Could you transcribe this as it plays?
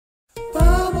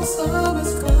Vamos a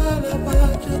mezclar la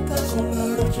bachata con la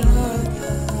horchata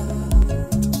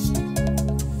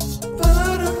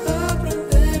para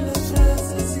aprender las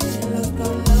frases y las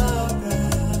palabras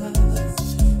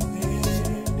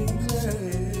en inglés.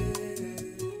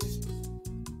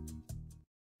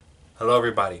 Hello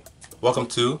everybody, welcome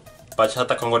to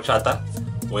Bachata con Horchata,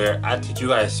 where I teach you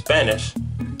guys Spanish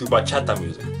through bachata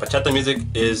music. Bachata music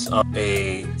is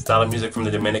a style of music from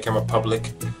the Dominican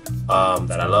Republic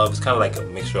that I love. It's kind of like a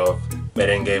mixture of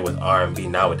merengue with R&B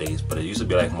nowadays, but it used to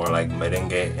be like more like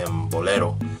merengue and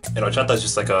bolero. And horchata is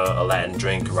just like a Latin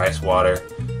drink, rice water,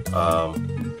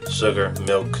 sugar,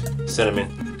 milk,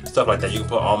 cinnamon, stuff like that. You can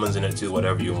put almonds in it too,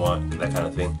 whatever you want, that kind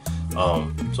of thing.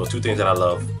 So two things that I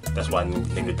love. That's why I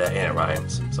named it that, and it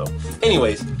rhymes. So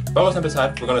anyways, vamos a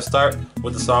empezar. We're gonna start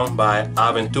with the song by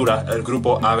Aventura, el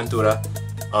grupo Aventura.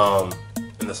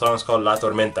 And the song is called La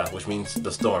Tormenta, which means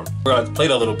the storm. We're gonna play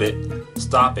it a little bit,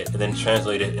 stop it, and then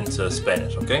translate it into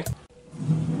Spanish, okay?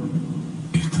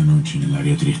 Esta noche en el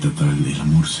área triestatal del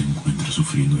amor se encuentra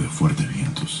sufriendo de fuertes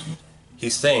vientos.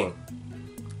 He's saying,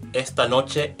 esta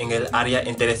noche en el área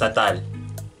interestatal.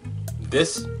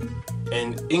 This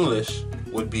in English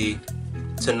would be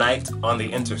tonight on the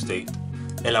interstate.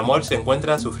 El amor se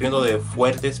encuentra sufriendo de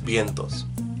fuertes vientos.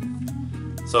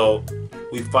 So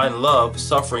we find love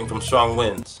suffering from strong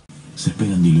winds. Se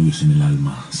esperan diluvios en el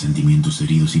alma, sentimientos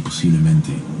heridos y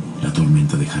posiblemente la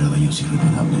tormenta dejará daños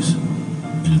irreparables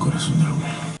en el corazón de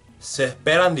Romeo. Se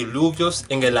esperan diluvios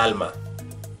en el alma.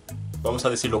 Vamos a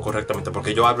decirlo correctamente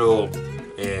porque yo hablo,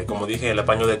 como dije, el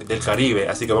español del Caribe,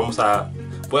 así que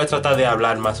voy a tratar de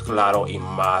hablar más claro y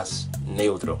más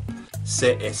neutro.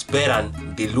 Se esperan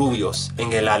diluvios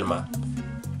en el alma.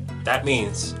 That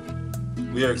means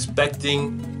we are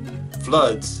expecting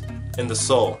floods in the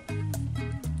soul.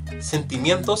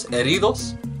 Sentimientos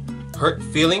heridos, hurt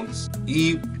feelings,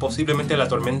 y posiblemente la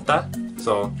tormenta,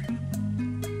 so,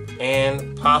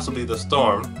 and possibly the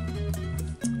storm,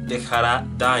 dejará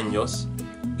daños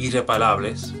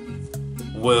irreparables,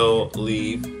 will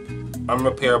leave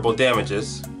unrepairable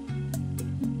damages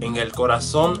en el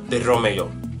corazón de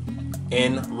Romeo,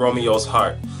 in Romeo's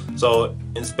heart. So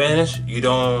in Spanish, you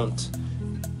don't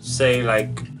say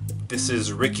like, this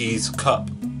is Ricky's cup.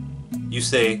 You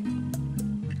say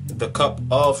the cup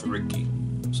of Ricky.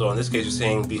 So in this case, you're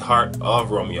saying the heart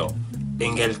of Romeo,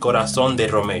 en el corazón de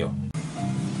Romeo.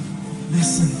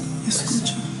 Listen,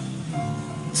 escucha.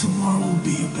 Tomorrow will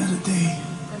be a better day.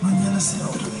 Mañana será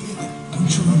otro día. Don't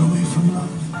you run away from love.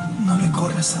 No le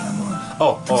corras al amor.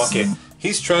 Oh, okay.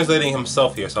 He's translating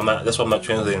himself here, so that's why I'm not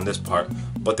translating this part.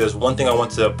 But there's one thing I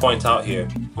want to point out here.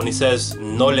 When he says,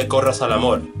 no le corras al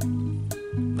amor,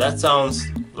 that sounds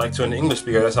like, to an English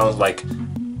speaker, that sounds like,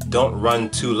 don't run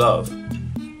to love.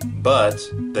 But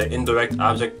the indirect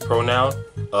object pronoun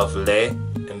of le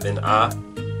and then a,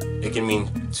 it can mean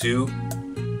to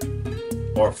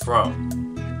or from.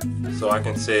 So I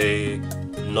can say,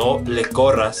 no le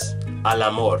corras al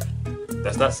amor.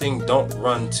 That's not saying don't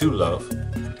run to love.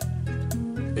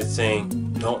 It's saying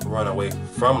don't run away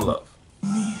from love.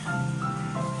 Me,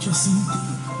 yo sin ti.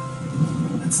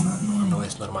 That's not normal. No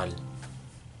es normal.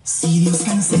 Si Dios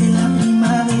cancela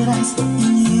primaveras y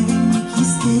nieve en mi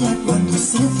quisqueya, cuando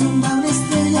se funda una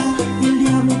estrella, el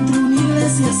diablo entre una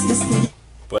iglesia se estella.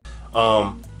 But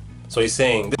so he's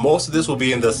saying most of this will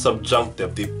be in the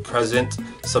subjunctive, the present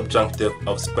subjunctive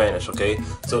of Spanish, okay?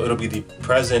 So it'll be the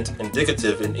present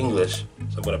indicative in English.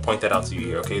 So I'm going to point that out to you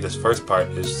here, okay? This first part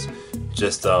is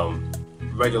just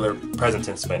regular present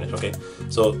in Spanish, okay?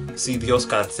 So, si Dios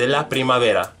cancela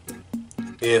primavera,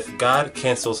 if God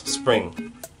cancels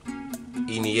spring,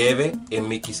 y nieve en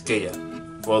mi quisqueya.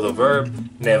 Well, the verb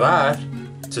nevar,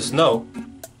 to snow,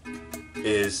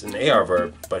 is an AR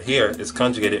verb, but here it's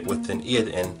conjugated with an I at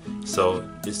the end, so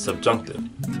it's subjunctive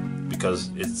because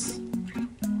it's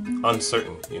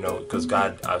uncertain, you know, because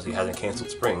God obviously hasn't canceled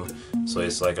spring, so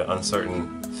it's like an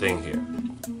uncertain thing here.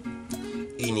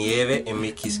 Y nieve en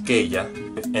mi quisqueya,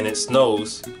 and it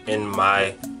snows in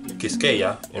my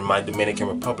Quisqueya, in my Dominican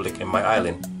Republic, in my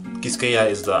island. Quisqueya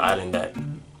is the island that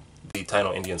the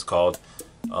Taino Indians called,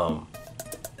 well,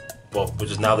 which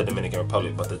is now the Dominican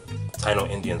Republic, but the Taino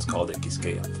Indians called it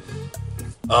Quisqueya.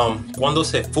 Cuando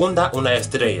se funda una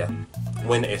estrella,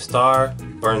 when a star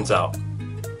burns out.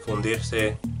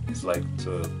 Fundirse is like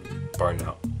to burn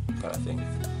out, kind of thing.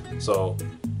 So,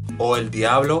 o el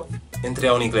diablo entre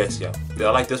a una iglesia. I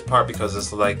like this part because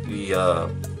it's like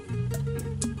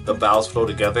the vowels flow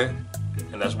together,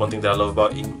 and that's one thing that I love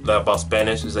about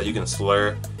Spanish is that you can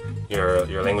slur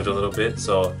your language a little bit.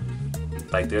 So,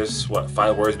 like there's what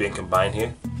 5 words being combined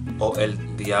here. O el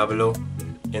diablo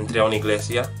entre a una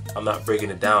iglesia. I'm not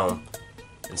breaking it down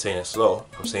and saying it slow,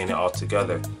 I'm saying it all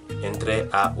together. Entre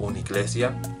a una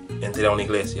iglesia, entre a una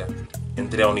iglesia,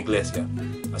 entre a una iglesia.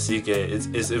 Así que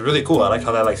it's really cool. I like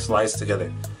how that like slides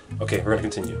together. Okay, we're gonna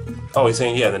continue. Oh, he's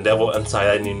saying, yeah, the devil, I'm sorry,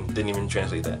 I didn't even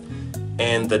translate that.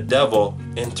 And the devil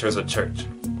enters a church.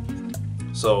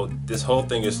 So this whole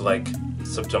thing is like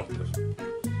subjunctive.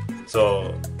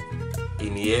 So, y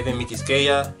nieve en mi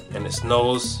Quisqueya, and it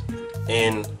snows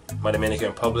in my Dominican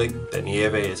Republic. The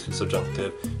nieve is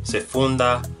subjunctive. Se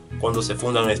funda, cuando se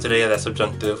funda una estrella, that's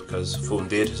subjunctive, because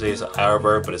fundirse is an R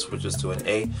verb, but it switches to an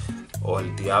A. O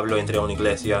el diablo entre una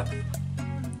iglesia.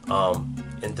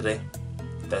 Entre,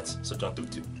 that's subjunctive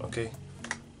too, okay?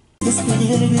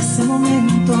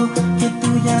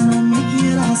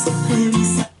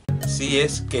 Si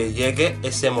es que llegue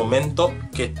ese momento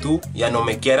que tú ya no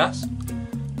me quieras.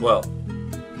 Well,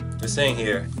 they're saying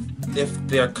here, if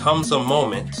there comes a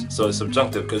moment, so it's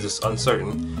subjunctive because it's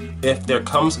uncertain. If there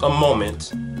comes a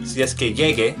moment, si es que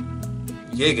llegue,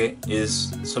 llegue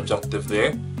is subjunctive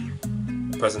there,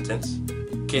 present tense.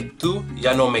 Que tú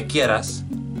ya no me quieras,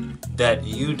 that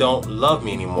you don't love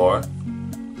me anymore.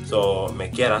 So me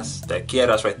quieras, that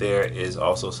quieras right there is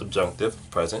also subjunctive,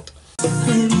 present.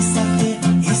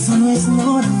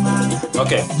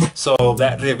 Okay, so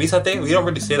that revísate, we don't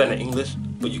really say that in English,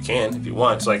 but you can if you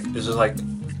want. It's just like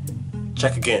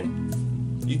check again.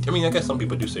 I mean, I guess some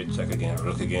people do say check again or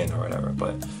look again or whatever,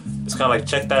 but it's kind of like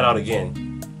check that out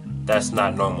again. That's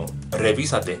not normal.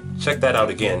 Revísate, check that out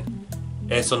again.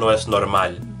 Eso no es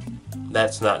normal.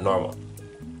 That's not normal.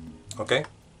 Okay?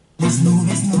 Las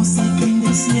nubes no se caen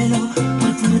del cielo,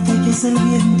 por fuerte que es el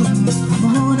viento, nuestro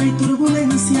amor hay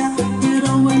turbulencia,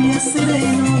 pero huele a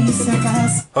sereno y se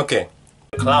acaso. Okay.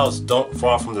 The clouds don't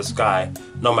fall from the sky,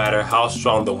 no matter how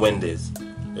strong the wind is.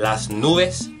 Las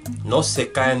nubes no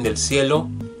se caen del cielo,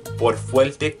 por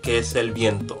fuerte que es el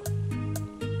viento.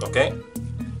 Okay?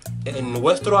 En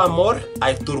nuestro amor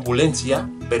hay turbulencia,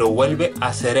 pero vuelve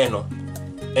a sereno.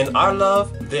 In our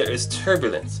love, there is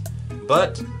turbulence,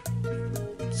 but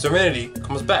serenity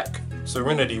comes back.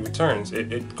 Serenity returns.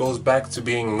 It goes back to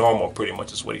being normal, pretty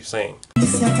much is what he's saying.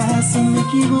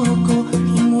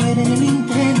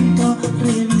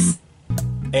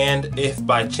 And if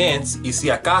by chance, y si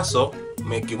acaso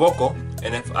me equivoco,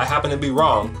 and if I happen to be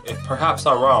wrong, if perhaps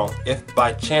I'm wrong, if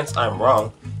by chance I'm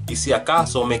wrong, y si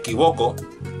acaso me equivoco,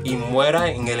 y muera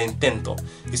en el intento.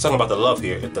 He's talking about the love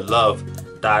here. If the love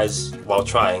dies while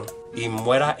trying, y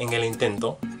muera en el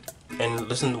intento. And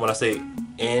listen when I say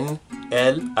en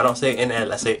el, I don't say en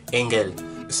el, I say en el.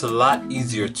 It's a lot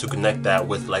easier to connect that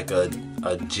with like a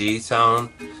G sound.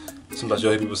 Sometimes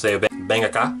you'll hear people say bang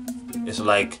acá. It's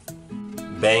like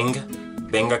bang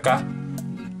acá.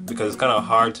 Because it's kind of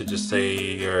hard to just say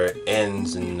your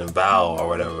ends in a vowel or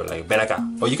whatever, like ven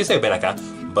acá. Or you can say ven acá,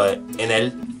 but en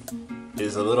el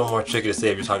is a little more tricky to say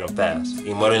if you're talking fast.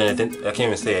 Y muera en el intento, I can't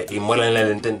even say it. Y muera en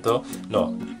el intento,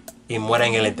 no. Y muera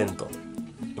en el intento.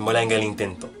 Y muera en el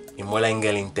intento. Y muera en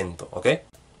el intento, okay?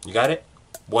 You got it?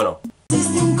 Bueno.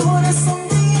 Existe un corazón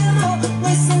de hierro, no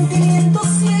hay sentimiento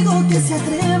ciego que se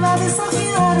atreva a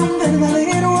desafiar un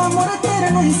verdadero amor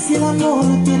eterno. Y si el amor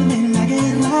pierde en la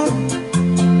guerra,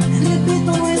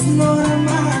 repito, no es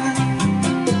normal.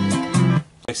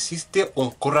 Existe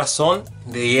un corazón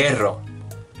de hierro.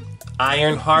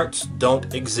 Iron hearts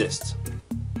don't exist.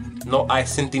 No hay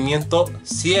sentimiento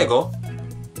ciego.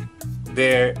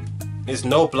 There is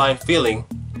no blind feeling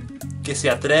que se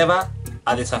atreva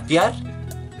a desafiar,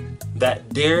 that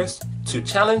dares to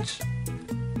challenge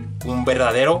un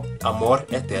verdadero amor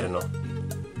eterno.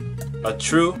 A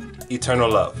true eternal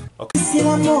love. Okay. Si el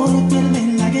amor pierde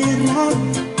en la guerra,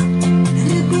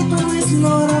 repito, no es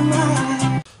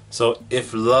normal. So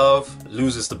if love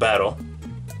loses the battle,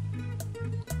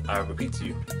 I repeat to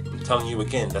you, I'm telling you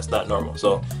again, that's not normal.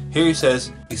 So here he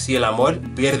says, y si el amor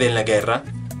pierde en la guerra,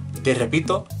 te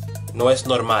repito, no es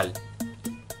normal.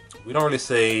 We don't really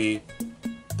say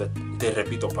the te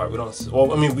repito part. We don't.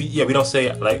 Well, I mean, we don't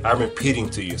say like I'm repeating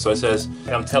to you. So it says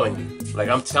I'm telling you. Like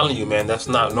I'm telling you, man, that's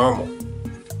not normal.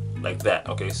 Like that.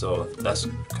 Okay, so that's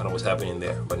kind of what's happening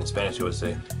there. But in Spanish, you would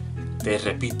say te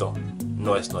repito,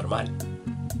 no es normal.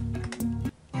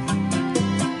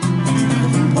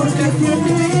 Porque fui el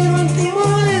primero en ti,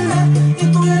 morena,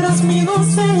 y tú eras mi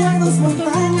doncella. Dos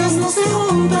montañas no se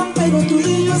juntan, pero tú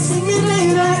y yo sin mi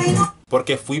reina y no.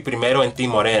 Porque fui primero en ti,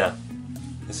 morena.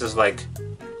 This is like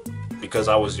because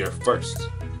I was your first,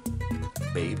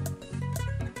 babe.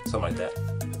 Something like that.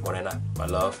 Morena, my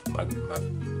love, my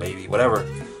baby, whatever.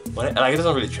 Like it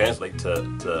doesn't really translate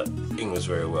to English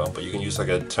very well, but you can use like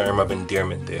a term of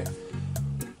endearment there.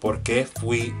 Porque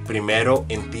fui primero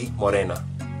en ti, morena.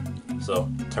 So,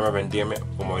 term of endearment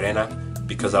for morena,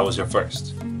 because I was your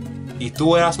first. Y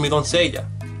tú eras mi doncella,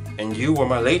 and you were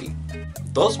my lady.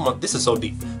 This is so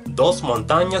deep. Dos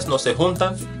montañas no se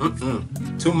juntan.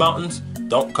 Two mountains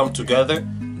don't come together.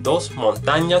 Dos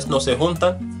montañas no se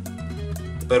juntan.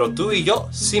 Pero tú y yo,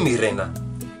 sí, mi reina.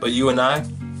 But you and I,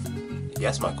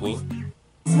 yes, my queen.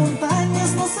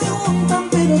 Montañas no se juntan,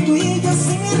 pero tú y yo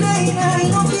sí, mi reina, y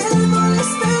no pierdo la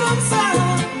esperanza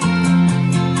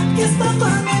que esta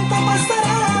tormenta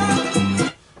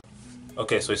pasará.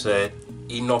 Okay, so he said,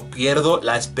 y no pierdo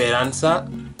la esperanza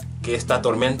que esta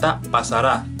tormenta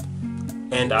pasará.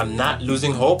 And I'm not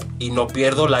losing hope, y no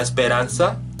pierdo la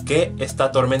esperanza que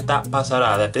esta tormenta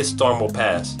pasará, that this storm will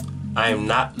pass. I am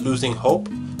not losing hope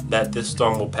that this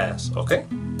storm will pass, okay?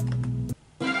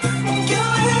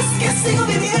 Quiero es que sigo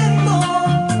viviendo,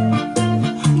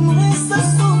 no es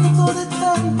asunto de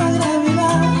tanta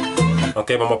gravedad.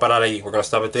 Okay, vamos a parar ahí. We're gonna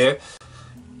stop it there.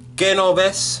 ¿Qué no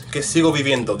ves que sigo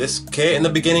viviendo? This que in the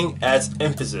beginning adds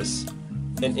emphasis.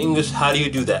 In English, how do you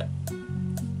do that?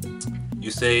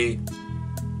 You say,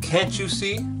 can't you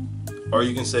see? Or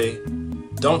you can say,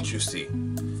 don't you see?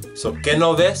 So, ¿qué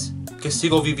no ves que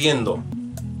sigo viviendo?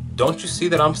 Don't you see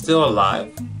that I'm still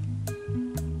alive?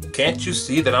 Can't you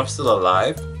see that I'm still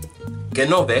alive? ¿Qué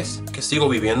no ves que sigo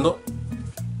viviendo?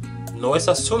 No es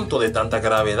asunto de tanta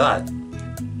gravedad.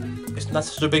 It's not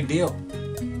such a big deal.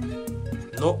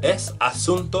 No es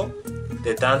asunto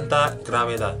de tanta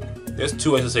gravedad. There's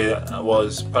two ways to say that. Well,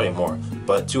 it's probably more,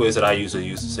 but two ways that I usually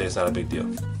use to say it's not a big deal.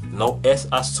 No es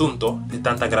asunto de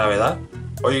tanta gravedad.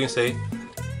 Or you can say,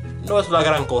 no es una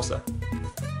gran cosa.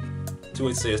 Two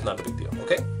ways to say it's not a big deal,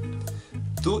 okay?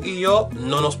 Tú y yo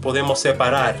no nos podemos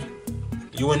separar.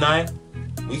 You and I,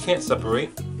 we can't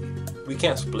separate. We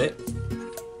can't split.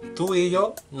 Tú y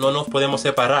yo no nos podemos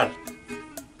separar.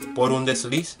 Por un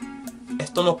desliz,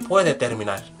 esto no puede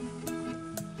terminar.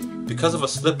 Because of a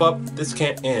slip up, this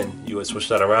can't end. You would switch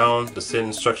that around. The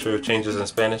sentence structure changes in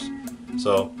Spanish.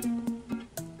 So,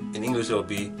 in English it will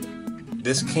be,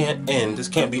 this can't end, this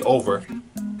can't be over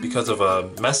because of a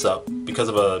mess up, because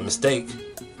of a mistake.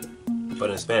 But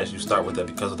in Spanish you start with that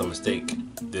because of the mistake.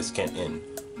 This can't end.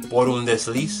 Por un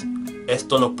desliz,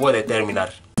 esto no puede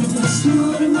terminar.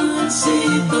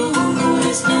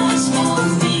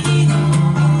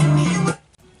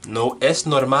 No es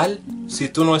normal si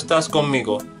tú no estás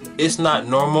conmigo. It's not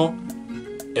normal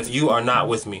if you are not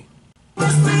with me.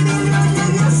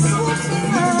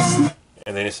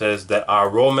 And then it says that our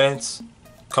romance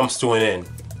comes to an end.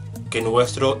 Que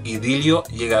nuestro idilio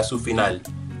llega a su final.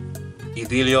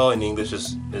 Idilio in English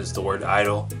is the word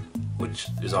idol, which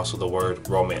is also the word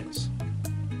romance.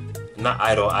 Not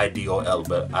idol, I-D-O-L,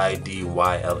 but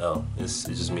I-D-Y-L-L. It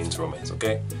just means romance,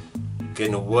 okay? Que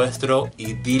nuestro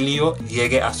idilio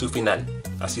llegue a su final.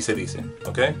 Así se dice,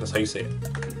 okay? That's how you say it.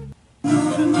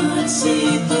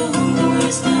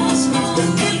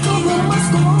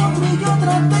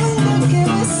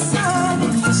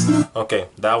 Okay,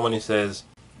 that one he says,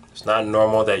 it's not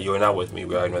normal that you're not with me.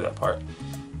 We already know that part.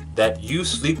 That you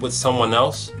sleep with someone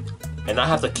else and I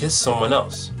have to kiss someone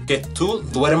else. Que tú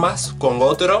duermas con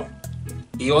otro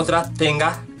y otra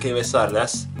tenga que besar.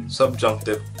 That's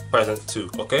subjunctive present too,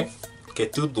 okay? Que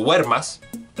tú duermas,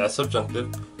 that's subjunctive,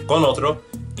 con otro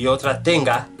y otra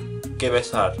tenga que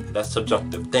besar. That's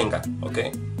subjunctive, tenga,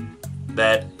 okay?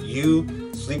 That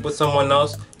you sleep with someone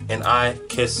else and I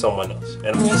kiss someone else.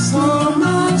 And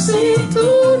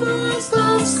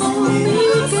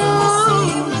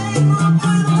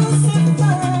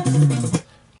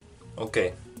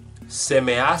okay. Se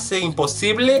me hace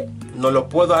imposible, no lo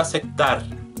puedo aceptar.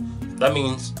 That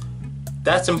means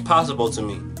that's impossible to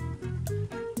me.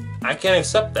 I can't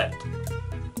accept that.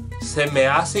 Se me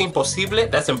hace imposible,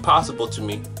 that's impossible to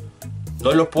me.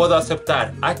 No lo puedo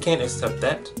aceptar. I can't accept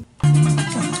that.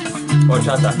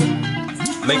 Horchata.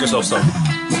 Make yourself some.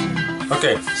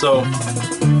 Okay, so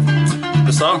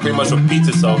the song pretty much repeats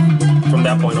itself from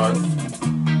that point on.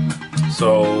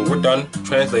 So we're done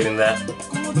translating that.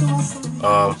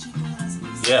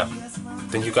 Yeah.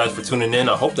 Thank you guys for tuning in.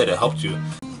 I hope that it helped you.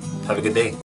 Have a good day.